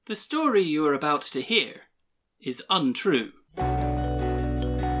The story you are about to hear is untrue.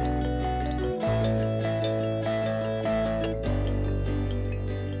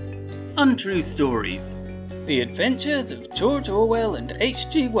 Untrue Stories. The Adventures of George Orwell and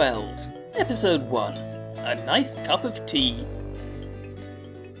H.G. Wells. Episode 1. A Nice Cup of Tea.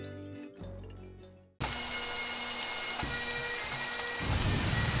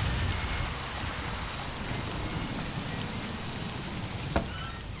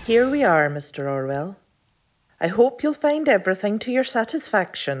 Here we are, Mr. Orwell. I hope you'll find everything to your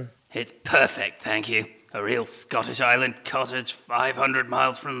satisfaction. It's perfect, thank you. A real Scottish island cottage 500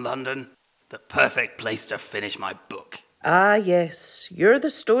 miles from London. The perfect place to finish my book. Ah, yes, you're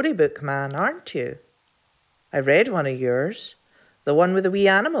the storybook man, aren't you? I read one of yours, the one with the wee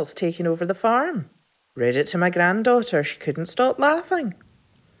animals taking over the farm. Read it to my granddaughter, she couldn't stop laughing.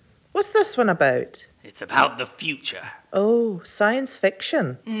 What's this one about? It's about the future. Oh, science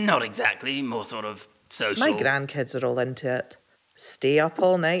fiction. Not exactly, more sort of social. My grandkids are all into it. Stay up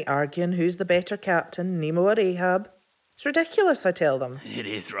all night arguing who's the better captain, Nemo or Ahab. It's ridiculous, I tell them. It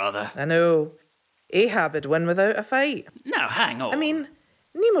is rather. I know. Ahab would win without a fight. Now, hang on. I mean,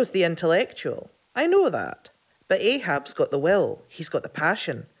 Nemo's the intellectual. I know that. But Ahab's got the will. He's got the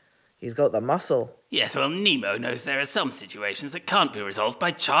passion. He's got the muscle. Yes, well, Nemo knows there are some situations that can't be resolved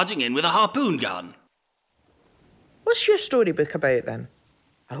by charging in with a harpoon gun. What's your storybook about, then?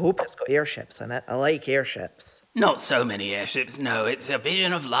 I hope it's got airships in it. I like airships. Not so many airships, no. It's a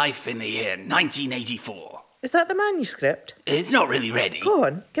vision of life in the year 1984. Is that the manuscript? It's not really ready. Go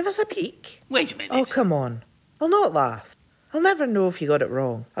on, give us a peek. Wait a minute. Oh, come on. I'll not laugh. I'll never know if you got it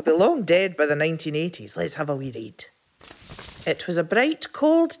wrong. I'll be long dead by the 1980s. Let's have a wee read. It was a bright,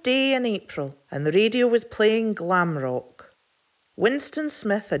 cold day in April, and the radio was playing glam rock. Winston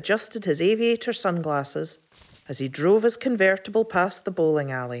Smith adjusted his aviator sunglasses as he drove his convertible past the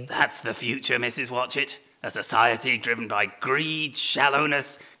bowling alley. That's the future, Mrs. Watchett. A society driven by greed,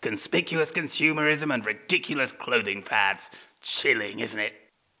 shallowness, conspicuous consumerism and ridiculous clothing fads. Chilling, isn't it?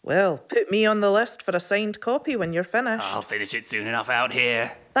 Well, put me on the list for a signed copy when you're finished. I'll finish it soon enough out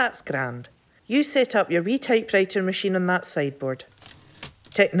here. That's grand. You set up your wee typewriter machine on that sideboard.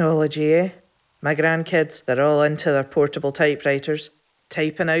 Technology, eh? My grandkids, they're all into their portable typewriters,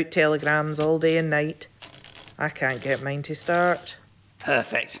 typing out telegrams all day and night. I can't get mine to start.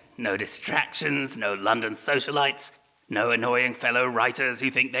 Perfect. No distractions, no London socialites, no annoying fellow writers who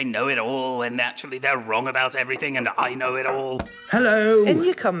think they know it all when actually they're wrong about everything and I know it all. Hello. In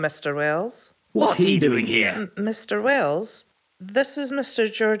you come, Mr. Wells. What's he doing here? Mr. Wells? This is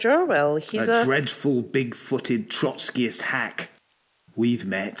Mr. George Orwell. He's a dreadful, big-footed Trotskyist hack. We've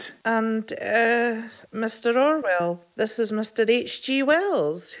met. And, Mr. Orwell, this is Mr. H.G.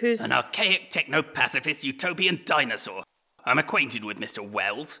 Wells, who's... An archaic techno-pacifist utopian dinosaur. I'm acquainted with Mr.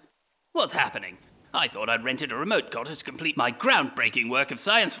 Wells. What's happening? I thought I'd rented a remote cottage to complete my groundbreaking work of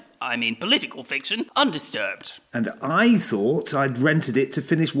political fiction, undisturbed. And I thought I'd rented it to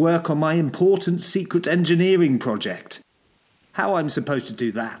finish work on my important secret engineering project. How I'm supposed to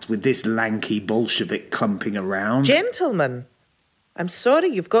do that with this lanky Bolshevik clumping around? Gentlemen, I'm sorry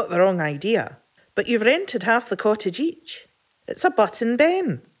you've got the wrong idea, but you've rented half the cottage each. It's a butt and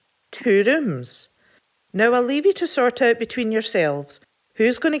ben. 2 rooms. Now I'll leave you to sort out between yourselves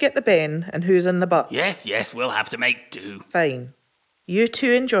who's going to get the ben and who's in the butt. Yes, we'll have to make do. Fine. You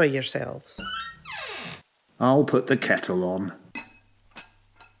two enjoy yourselves. I'll put the kettle on.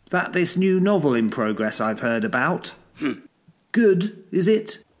 That this new novel in progress I've heard about? Good, is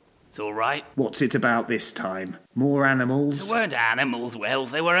it? It's all right. What's it about this time? More animals? They weren't animals,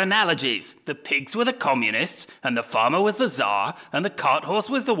 Wells. They were analogies. The pigs were the communists, and the farmer was the czar, and the cart horse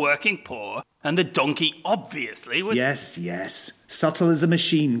was the working poor, and the donkey obviously was... Yes. Subtle as a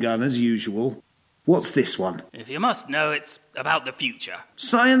machine gun, as usual. What's this one? If you must know, it's about the future.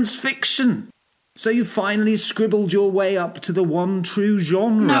 Science fiction! So you finally scribbled your way up to the one true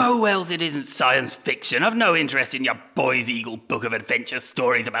genre? No, Wells, it isn't science fiction. I've no interest in your Boy's Eagle book of adventure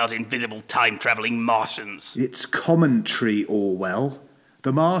stories about invisible time-travelling Martians. It's commentary, Orwell.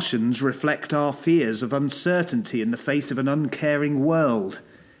 The Martians reflect our fears of uncertainty in the face of an uncaring world.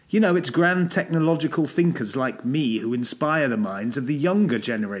 You know, it's grand technological thinkers like me who inspire the minds of the younger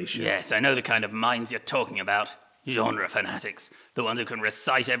generation. Yes, I know the kind of minds you're talking about. Genre fanatics. The ones who can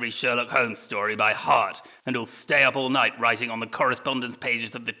recite every Sherlock Holmes story by heart and who'll stay up all night writing on the correspondence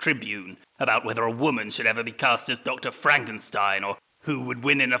pages of the Tribune about whether a woman should ever be cast as Dr. Frankenstein or Who would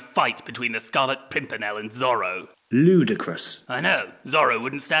win in a fight between the Scarlet Pimpernel and Zorro? Ludicrous. I know, Zorro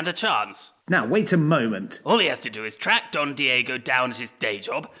wouldn't stand a chance. Now, wait a moment. All he has to do is track Don Diego down at his day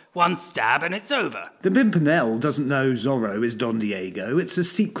job, one stab and it's over. The Pimpernel doesn't know Zorro is Don Diego. It's a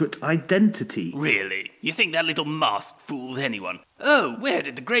secret identity. Really? You think that little mask fools anyone? Oh, where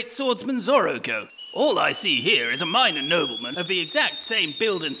did the great swordsman Zorro go? All I see here is a minor nobleman of the exact same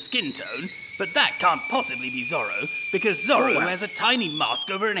build and skin tone, but that can't possibly be Zorro, because Zorro Orwell. has a tiny mask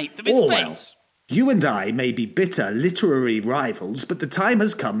over an eighth of its Orwell. face. You and I may be bitter literary rivals, but the time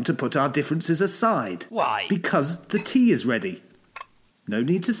has come to put our differences aside. Why? Because the tea is ready. No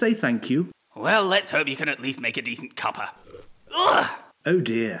need to say thank you. Well, let's hope you can at least make a decent cuppa. Ugh! Oh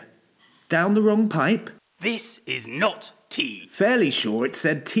dear. Down the wrong pipe? This is not tea. Fairly sure it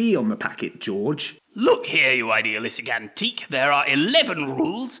said tea on the packet, George. Look here, you idealistic antique. There are 11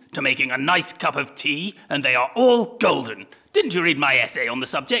 rules to making a nice cup of tea, and they are all golden. Didn't you read my essay on the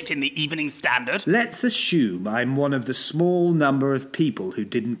subject in the Evening Standard? Let's assume I'm one of the small number of people who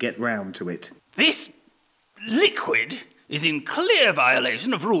didn't get round to it. This liquid is in clear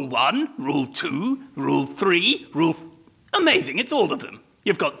violation of Rule 1, Rule 2, Rule 3, Amazing, it's all of them.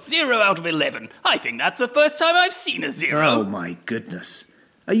 You've got 0 out of 11. I think that's the first time I've seen a 0. Oh my goodness.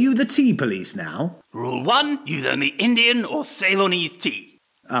 Are you the tea police now? Rule 1, use only Indian or Ceylonese tea.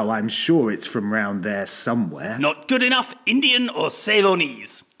 Oh, I'm sure it's from round there somewhere. Not good enough, Indian or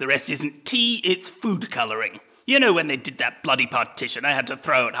Ceylonese. The rest isn't tea, it's food colouring. You know when they did that bloody partition, I had to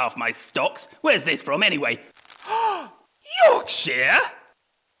throw out half my stocks. Where's this from anyway? Yorkshire?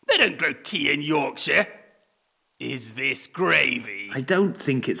 They don't grow tea in Yorkshire. Is this gravy? I don't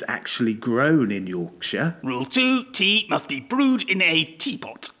think it's actually grown in Yorkshire. Rule 2, tea must be brewed in a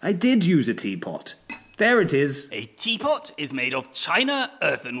teapot. I did use a teapot. There it is. A teapot is made of china,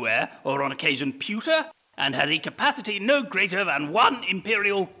 earthenware, or on occasion pewter, and has a capacity no greater than 1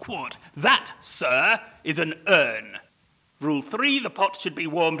 imperial quart. That, sir, is an urn. Rule 3, the pot should be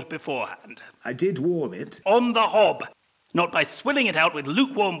warmed beforehand. I did warm it. On the hob. Not by swilling it out with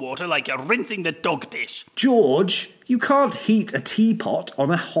lukewarm water like you're rinsing the dog dish. George, you can't heat a teapot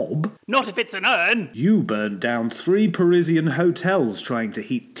on a hob. Not if it's an urn. You burned down 3 Parisian hotels trying to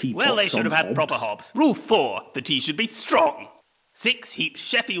heat teapots Well, they should have on had proper hobs. Rule 4, the tea should be strong. 6, heap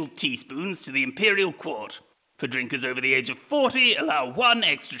Sheffield teaspoons to the imperial quart. For drinkers over the age of 40, allow 1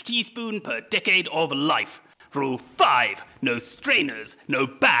 extra teaspoon per decade of life. Rule 5, no strainers, no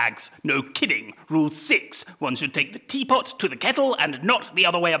bags, no kidding. Rule 6, one should take the teapot to the kettle and not the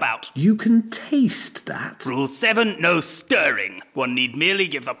other way about. You can taste that. Rule 7, no stirring. One need merely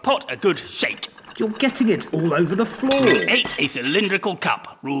give the pot a good shake. You're getting it all over the floor. 8, a cylindrical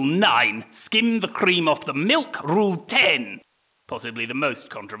cup. Rule 9, skim the cream off the milk. Rule 10, possibly the most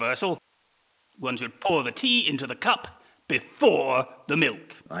controversial, one should pour the tea into the cup before the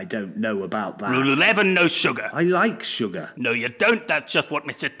milk. I don't know about that. Rule 11, no sugar. I like sugar. No, you don't. That's just what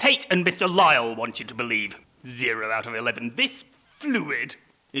Mr. Tate and Mr. Lyle want you to believe. 0 out of 11. This fluid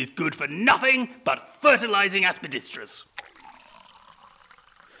is good for nothing but fertilizing aspidistras.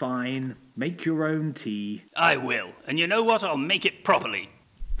 Fine. Make your own tea. I will. And you know what? I'll make it properly.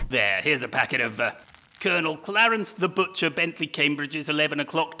 There, here's a packet of Colonel Clarence the Butcher Bentley Cambridge's 11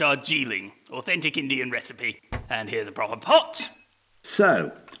 o'clock Darjeeling. Authentic Indian recipe. And here's a proper pot.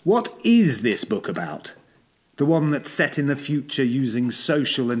 So, what is this book about? The one that's set in the future using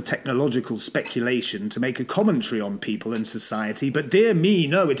social and technological speculation to make a commentary on people and society, but dear me,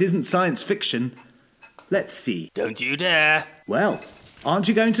 no, it isn't science fiction. Let's see. Don't you dare. Well, aren't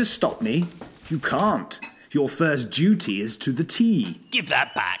you going to stop me? You can't. Your first duty is to the tea. Give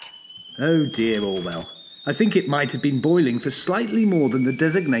that back. Oh dear, Orwell. I think it might have been boiling for slightly more than the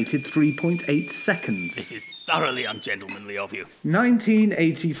designated 3.8 seconds. This is thoroughly ungentlemanly of you.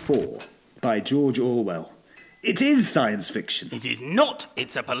 1984, by George Orwell. It is science fiction. It is not.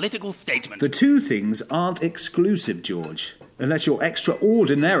 It's a political statement. The two things aren't exclusive, George, unless you're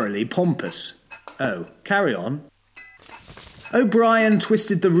extraordinarily pompous. Oh, carry on. O'Brien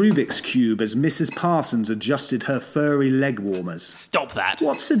twisted the Rubik's Cube as Mrs. Parsons adjusted her furry leg warmers. Stop that.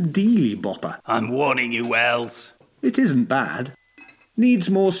 What's a dealy bopper? I'm warning you, Wells. It isn't bad. Needs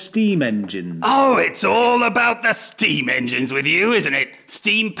more steam engines. Oh, it's all about the steam engines with you, isn't it?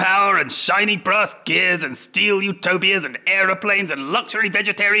 Steam power and shiny brass gears and steel utopias and aeroplanes and luxury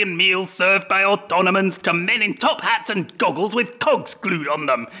vegetarian meals served by autonomans to men in top hats and goggles with cogs glued on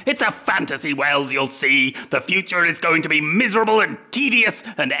them. It's a fantasy, Wells, you'll see. The future is going to be miserable and tedious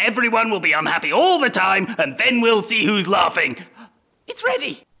and everyone will be unhappy all the time and then we'll see who's laughing. It's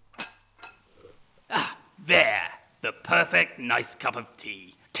ready. Ah, there. The perfect nice cup of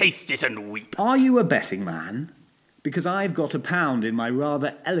tea. Taste it and weep. Are you a betting man? because I've got £1 in my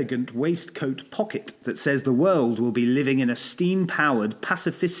rather elegant waistcoat pocket that says the world will be living in a steam-powered,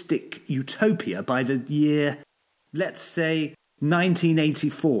 pacifistic utopia by the year, let's say,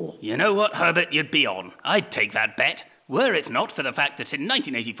 1984. You know what, Herbert, you'd be on. I'd take that bet. Were it not for the fact that in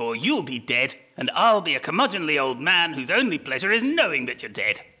 1984 you'll be dead, and I'll be a curmudgeonly old man whose only pleasure is knowing that you're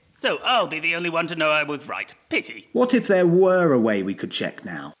dead. So I'll be the only one to know I was right. Pity. What if there were a way we could check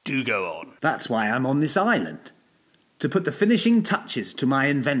now? Do go on. That's why I'm on this island. To put the finishing touches to my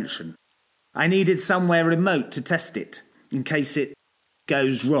invention. I needed somewhere remote to test it, in case it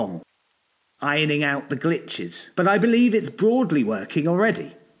goes wrong. Ironing out the glitches. But I believe it's broadly working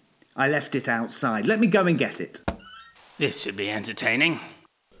already. I left it outside. Let me go and get it. This should be entertaining.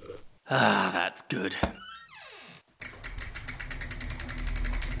 Ah, that's good.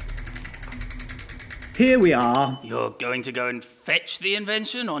 Here we are. You're going to go and fetch the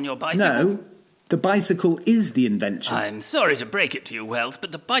invention on your bicycle? No, the bicycle is the invention. I'm sorry to break it to you, Wells,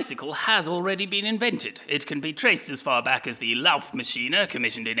 but the bicycle has already been invented. It can be traced as far back as the Laufmaschine,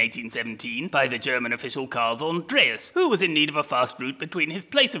 commissioned in 1817 by the German official Karl von Drees, who was in need of a fast route between his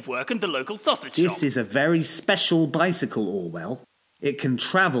place of work and the local sausage shop. This is a very special bicycle, Orwell. It can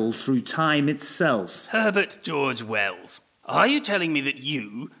travel through time itself. Herbert George Wells, are you telling me that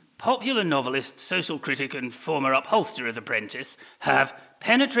you, popular novelist, social critic, and former upholsterer's apprentice, have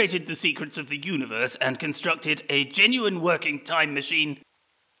penetrated the secrets of the universe and constructed a genuine working time machine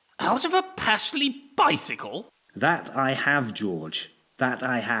out of a Pashley bicycle? That I have, George. That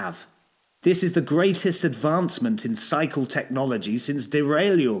I have. This is the greatest advancement in cycle technology since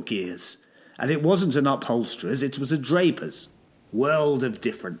derailleur gears. And it wasn't an upholsterer's, it was a draper's. World of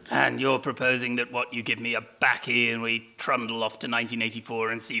difference. And you're proposing that what, you give me a baccy and we trundle off to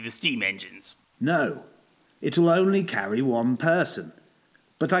 1984 and see the steam engines? No. It'll only carry one person.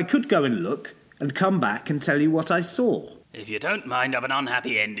 But I could go and look and come back and tell you what I saw. If you don't mind, I've an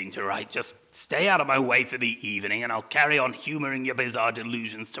unhappy ending to write. Just stay out of my way for the evening and I'll carry on humouring your bizarre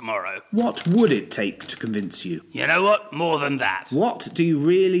delusions tomorrow. What would it take to convince you? You know what? More than that. What do you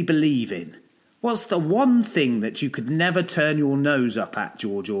really believe in? What's the one thing that you could never turn your nose up at,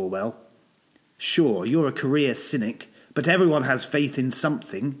 George Orwell? Sure, you're a career cynic, but everyone has faith in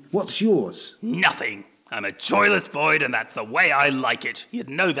something. What's yours? Nothing. I'm a joyless void, and that's the way I like it. You'd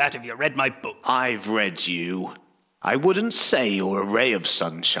know that if you read my books. I've read you. I wouldn't say you're a ray of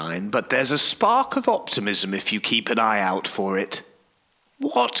sunshine, but there's a spark of optimism if you keep an eye out for it.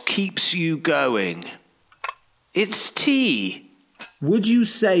 What keeps you going? It's tea. Would you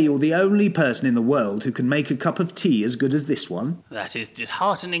say you're the only person in the world who can make a cup of tea as good as this one? That is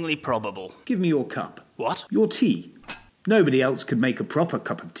dishearteningly probable. Give me your cup. What? Your tea. Nobody else could make a proper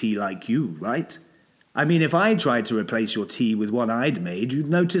cup of tea like you, right? I mean, if I tried to replace your tea with one I'd made, you'd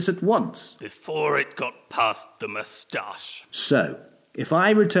notice at once. Before it got past the moustache. So, if I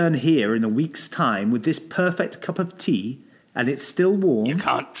return here in a week's time with this perfect cup of tea, and it's still warm... You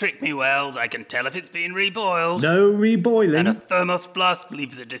can't trick me, Wells. I can tell if it's been reboiled. No reboiling. And a thermos flask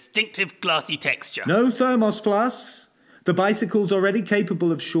leaves a distinctive glassy texture. No thermos flasks. The bicycle's already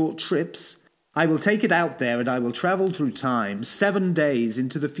capable of short trips. I will take it out there and I will travel through time 7 days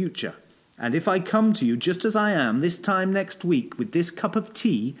into the future. And if I come to you just as I am this time next week with this cup of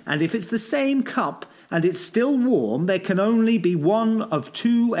tea, and if it's the same cup and it's still warm, there can only be one of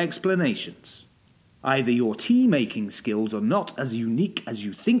two explanations. Either your tea-making skills are not as unique as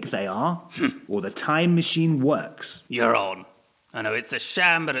you think they are, or the time machine works. You're on. I know it's a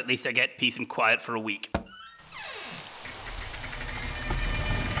sham, but at least I get peace and quiet for a week.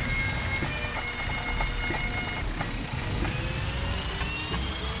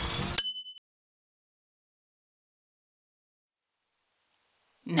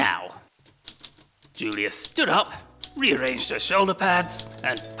 Now, Julia stood up, rearranged her shoulder pads,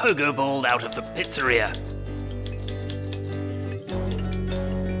 and pogo-balled out of the pizzeria.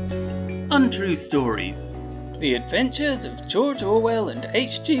 Untrue Stories. The Adventures of George Orwell and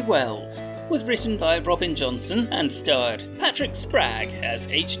H.G. Wells was written by Robin Johnson and starred Patrick Spragg as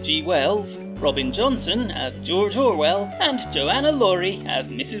H.G. Wells, Robin Johnson as George Orwell, and Joanna Laurie as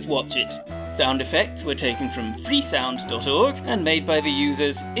Mrs. Watchett. Sound effects were taken from freesound.org and made by the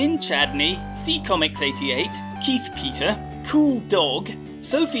users In Chadney, CComics88, Keith Peter, Cool Dog,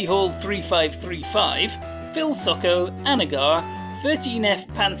 Sophie Hall 3535, Phil Socko, Anagar, 13F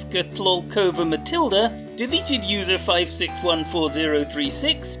Panska Tlolkova Matilda, Deleted User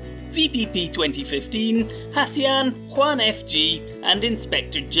 5614036, VPP 2015, Hassian, Juan FG, and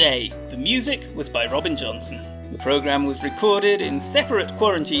Inspector J. The music was by Robin Johnson. The programme was recorded in separate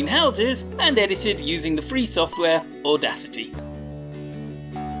quarantine houses and edited using the free software Audacity.